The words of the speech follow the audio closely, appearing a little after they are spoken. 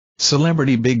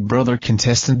Celebrity Big Brother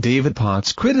contestant David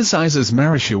Potts criticizes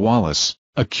Marisha Wallace,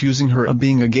 accusing her of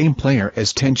being a game player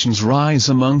as tensions rise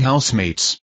among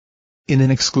housemates. In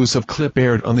an exclusive clip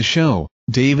aired on the show,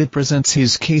 David presents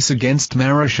his case against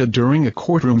Marisha during a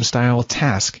courtroom-style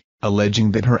task,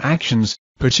 alleging that her actions,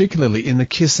 particularly in the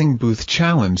kissing booth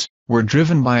challenge, were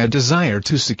driven by a desire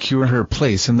to secure her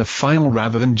place in the final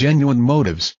rather than genuine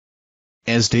motives.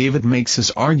 As David makes his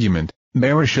argument,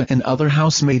 Marisha and other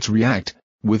housemates react,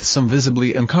 with some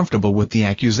visibly uncomfortable with the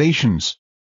accusations.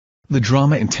 The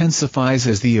drama intensifies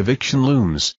as the eviction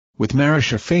looms, with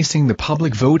Marisha facing the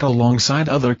public vote alongside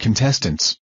other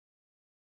contestants.